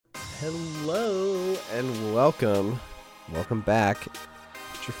Hello and welcome back.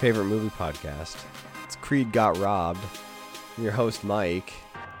 It's your favorite movie podcast. It's Creed Got Robbed. I'm your host, Mike.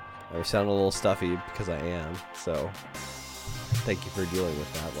 I sound a little stuffy because I am, so thank you for dealing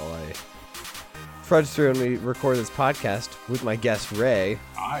with that while I trudge through and we record this podcast with my guest, Ray.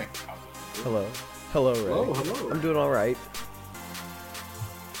 Hi. Hello, Ray. Hello. I'm doing all right.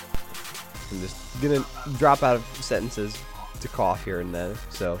 I'm just gonna drop out of sentences to cough here and there,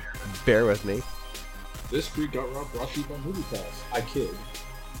 so bear with me. This Creed Got Robbed brought to you by Moviepass. I kid.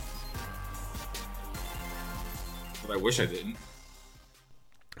 But I wish I didn't.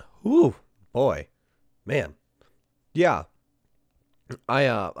 Ooh, boy. Man. Yeah.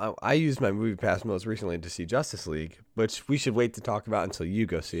 I used my Moviepass most recently to see Justice League, which we should wait to talk about until you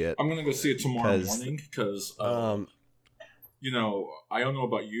go see it. I'm gonna go see it tomorrow morning, because you know, I don't know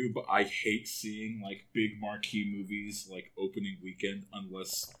about you, but I hate seeing like big marquee movies like opening weekend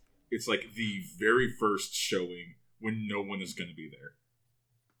unless it's like the very first showing when no one is going to be there.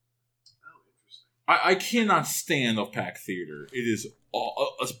 Oh, interesting. I cannot stand a packed theater. It is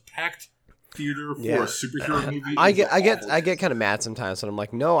a packed theater for a superhero movie. I get kind of mad sometimes, and I'm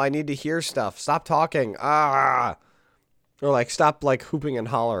like, no, I need to hear stuff. Stop talking. Or like stop like hooping and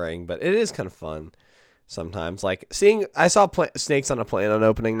hollering. But it is kind of fun. Sometimes, like I saw Snakes on a Plane on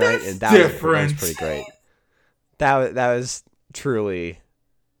opening night, and that was pretty great. That was truly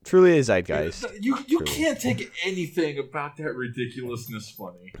a zeitgeist. You can't take anything about that ridiculousness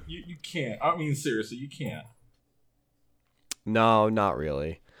funny. You can't. I mean, seriously, you can't. No, not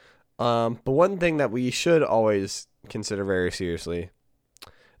really. But one thing that we should always consider very seriously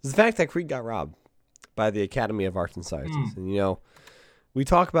is the fact that Creed got robbed by the Academy of Arts and Sciences, and you know, we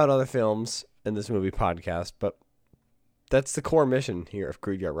talk about other films in this movie podcast, but that's the core mission here of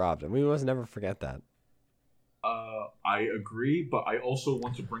Creed Got Robbed, and we must never forget that. I agree, but I also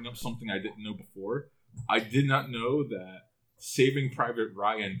want to bring up something I didn't know before. I did not know that Saving Private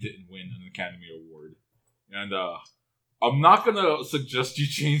Ryan didn't win an Academy Award, and I'm not gonna suggest you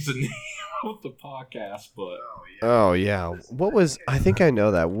change the name of the podcast, but oh yeah, what was? I think I know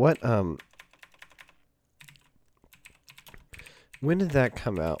that. What When did that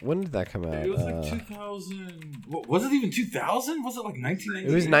come out? It was like 2000. What, was it even 2000? Was it like 1998?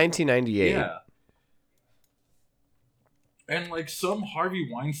 It was 1998. Yeah. And like some Harvey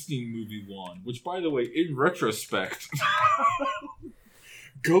Weinstein movie won, which, by the way, in retrospect,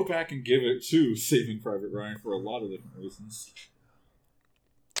 go back and give it to Saving Private Ryan for a lot of different reasons.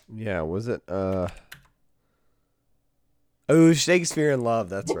 Yeah, was it? Oh, Shakespeare in Love.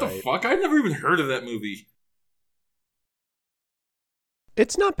 That's right. What the fuck? I've never even heard of that movie.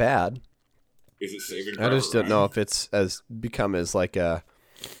 It's not bad. Is it Saving Private I just don't Ryan? know if it's become as like a,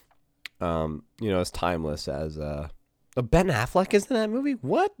 as timeless as Ben Affleck is in that movie.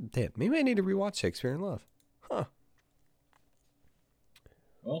 What? Damn, maybe I need to rewatch Shakespeare in Love. Huh.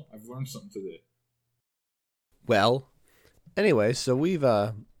 Well, I've learned something today. Well, anyway, so we've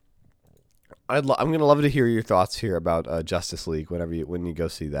I'm gonna love to hear your thoughts here about Justice League when you go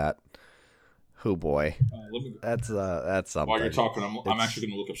see that. Oh boy, that's something. While you're talking, I'm actually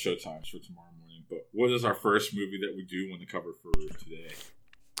going to look up showtimes for tomorrow morning. But what is our first movie that we do on the cover for today?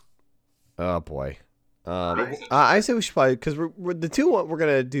 Oh boy, I say we should probably, because we're the two we're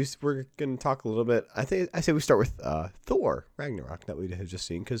gonna do. We're gonna talk a little bit. I say we start with Thor Ragnarok that we have just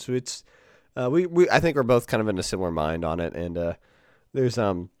seen, because it's I think we're both kind of in a similar mind on it, and there's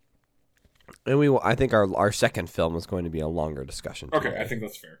and I think our second film is going to be a longer discussion. Okay, I think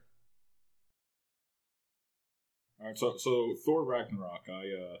that's fair. All right, so Thor Ragnarok. I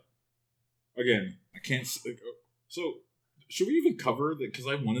can't. So should we even cover that? Because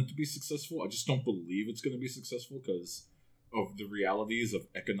I want it to be successful. I just don't believe it's going to be successful because of the realities of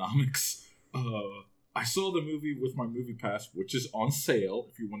economics. I saw the movie with my Moviepass, which is on sale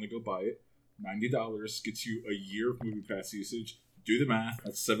if you want to go buy it. $90 gets you a year of Moviepass usage. Do the math.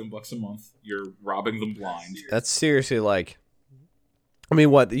 That's $7 a month. You're robbing them blind. That's seriously like. I mean,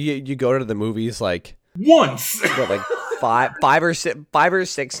 what you go to the movies like. Once, but like five or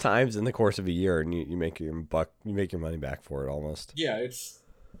six times in the course of a year, and you make your money back for it almost. Yeah, it's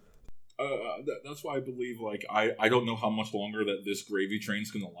that's why I believe like I don't know how much longer that this gravy train's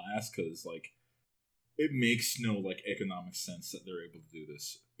gonna last, because like it makes no like economic sense that they're able to do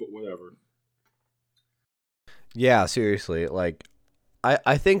this, but whatever. Yeah, seriously, like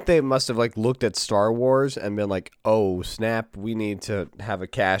I think they must have like looked at Star Wars and been like, oh snap, we need to have a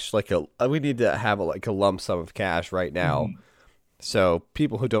cash we need to have a lump sum of cash right now. Mm-hmm. So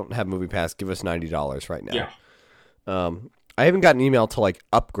people who don't have MoviePass, give us $90 right now. Yeah. I haven't got an email to like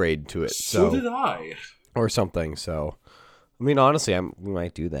upgrade to it. So did I. Or something. So I mean, honestly, we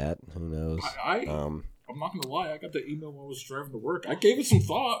might do that. Who knows? I'm not gonna lie. I got the email while I was driving to work. I gave it some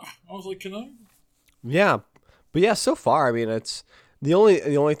thought. I was like, can I? Yeah, but yeah, so far, I mean, it's the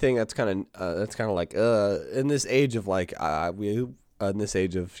only thing that's kind of like in this age of like in this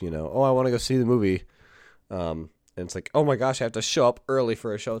age of oh, I want to go see the movie, and it's like, oh my gosh, I have to show up early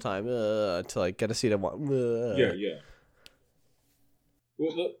for a showtime to like get a seat I want. Yeah.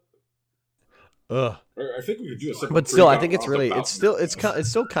 Well, I think we could do a separate. But still, I think it's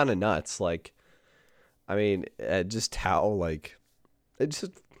still kind of nuts. Like, I mean, just how like it's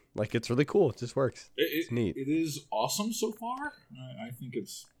really cool. It just works. It's neat. It is awesome so far. I think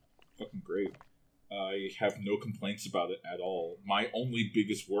it's fucking great. I have no complaints about it at all. My only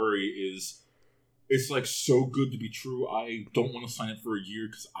biggest worry is it's like so good to be true. I don't want to sign up for a year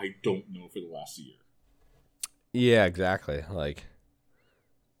because I don't know if it'll last a year. Yeah, exactly. Like,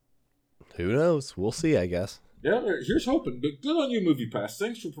 who knows? We'll see, I guess. Yeah, here's hoping. But good on you, Moviepass.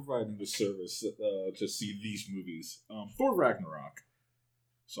 Thanks for providing the service to see these movies. Thor Ragnarok.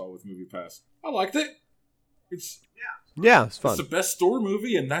 Saw with Moviepass. I liked it. It's fun. It's the best Thor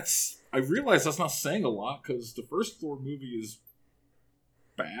movie, and I realize that's not saying a lot because the first Thor movie is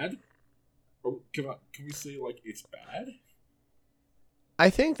bad. Or can we say like it's bad? I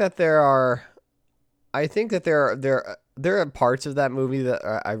think that there are parts of that movie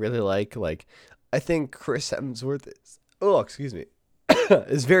that I really like. Like, I think Chris Hemsworth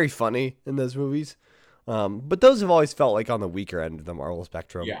is very funny in those movies. But those have always felt like on the weaker end of the Marvel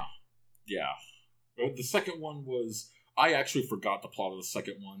spectrum. Yeah. The second one was... I actually forgot the plot of the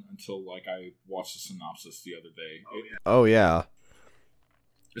second one until like I watched the synopsis the other day. Oh yeah.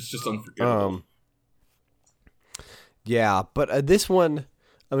 It's just unforgettable. Yeah, but this one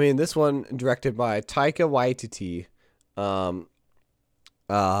directed by Taika Waititi.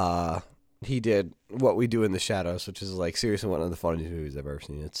 He did What We Do in the Shadows, which is like seriously one of the funniest movies I've ever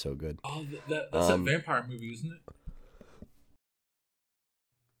seen. It's so good. Oh, that's that vampire movie, isn't it?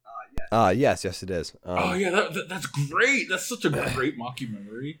 Yes, it is. Oh yeah, that's great. That's such a great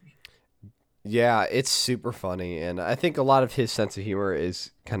mockumentary. Yeah, it's super funny, and I think a lot of his sense of humor is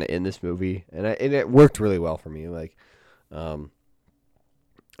kind of in this movie, and it worked really well for me. Like, I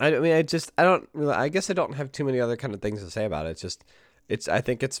guess I don't have too many other kind of things to say about it. I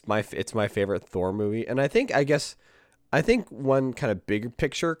think it's my favorite Thor movie, and I think one kind of bigger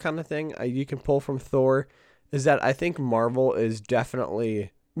picture kind of thing you can pull from Thor is that I think Marvel is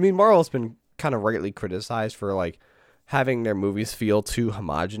definitely. I mean, Marvel's been kind of rightly criticized for like having their movies feel too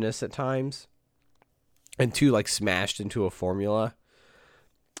homogenous at times and too like smashed into a formula.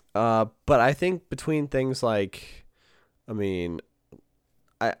 But I think between things like,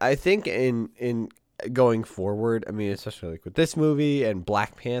 I think in going forward, I mean, especially like with this movie and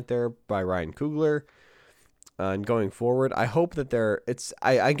Black Panther by Ryan Coogler, and going forward, I hope that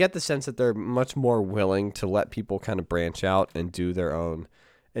I get the sense that they're much more willing to let people kind of branch out and do their own.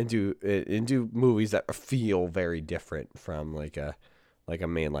 And do movies that feel very different from like a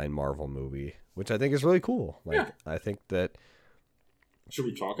mainline Marvel movie, which I think is really cool. Like, yeah. I think that. Should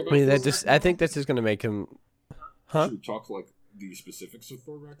we talk about? I think that's just going to make him. Huh? Should we talk like the specifics of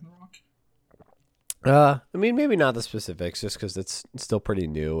Thor Ragnarok? Maybe not the specifics, just because it's still pretty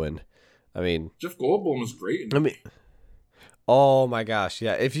new, and Jeff Goldblum is great. Oh my gosh,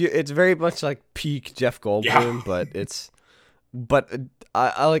 yeah! It's very much like peak Jeff Goldblum, yeah. But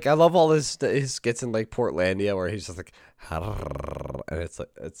I love all his skits in like Portlandia where he's just like, and it's like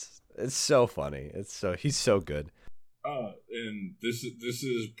it's so funny. He's so good. And this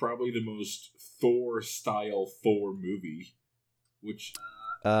is probably the most Thor style Thor movie, which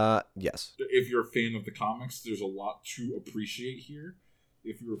yes. If you're a fan of the comics, there's a lot to appreciate here.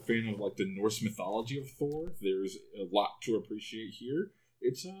 If you're a fan of like the Norse mythology of Thor, there's a lot to appreciate here.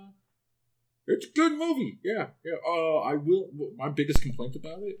 It's a good movie. Yeah. My biggest complaint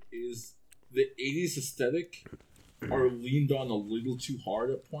about it is the 80s aesthetic are leaned on a little too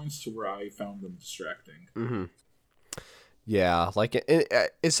hard at points to where I found them distracting. Mm-hmm. Yeah, like I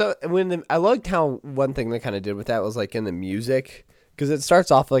liked how one thing they kind of did with that was like in the music, because it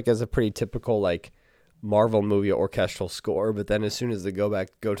starts off like as a pretty typical like Marvel movie orchestral score, but then as soon as they go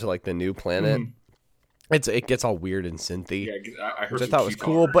to like the new planet. Mm-hmm. It gets all weird and synthy, which I thought was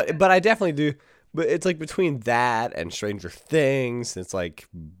cool. But I definitely do. But it's like between that and Stranger Things, it's like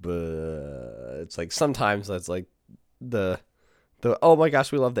sometimes that's like the oh my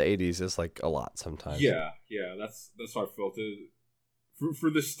gosh, we love the 80s. It's like a lot sometimes. Yeah, that's how I felt it. For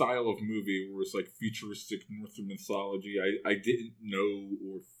this style of movie where it's like futuristic Northern mythology, I didn't know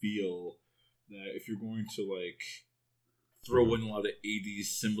or feel that if you're going to like throw in a lot of 80s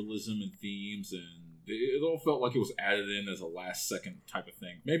symbolism and themes, and it all felt like it was added in as a last second type of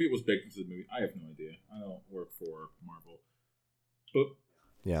thing. Maybe it was baked into the movie. I have no idea. I don't work for Marvel. But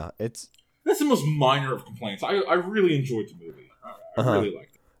yeah, that's the most minor of complaints. I really enjoyed the movie. I really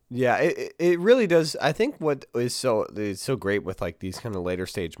liked it. Yeah, it really does. I think what is so great with like these kind of later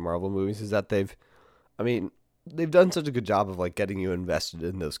stage Marvel movies is that they've done such a good job of like getting you invested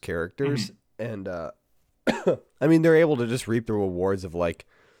in those characters, and I mean, they're able to just reap the rewards of like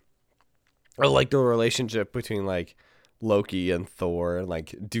the relationship between like Loki and Thor, and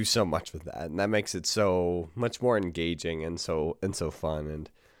like do so much with that, and that makes it so much more engaging and so fun, and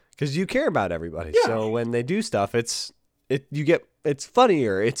because you care about everybody. Yeah. So when they do stuff, it's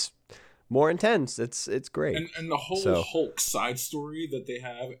funnier, it's more intense, it's great. And the whole Hulk side story that they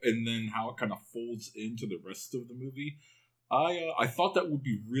have, and then how it kind of folds into the rest of the movie, I thought that would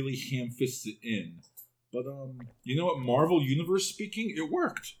be really ham-fisted in. But you know what, Marvel Universe speaking, it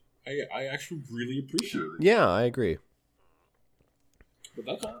worked. I actually really appreciate it. Yeah, I agree. But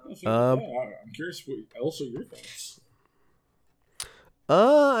that's all. I'm curious, what else are your thoughts?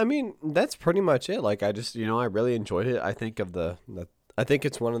 I mean, that's pretty much it. Like, I just, I really enjoyed it. I think I think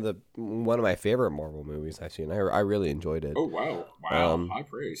it's one of my favorite Marvel movies I've seen. I really enjoyed it. Oh wow, high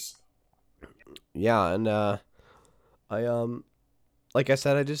praise. Yeah, and like I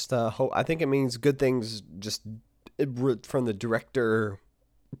said, I just hope. I think it means good things just from the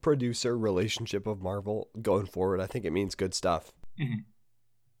director-producer relationship of Marvel going forward. I think it means good stuff. Mm-hmm.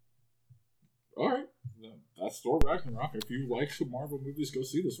 All right, that's Thor Ragnarok. If you like some Marvel movies, go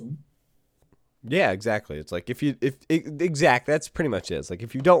see this one. Yeah, exactly. It's like that's pretty much it. It's like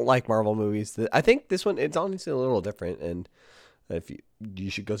if you don't like Marvel movies, I think this one, it's honestly a little different, and if you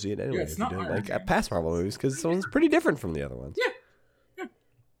should go see it anyway. Yeah, it's if not you don't like past Marvel movies, because this one's pretty different from the other ones. Yeah.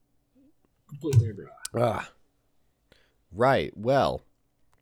 Completely agree. Right. Well,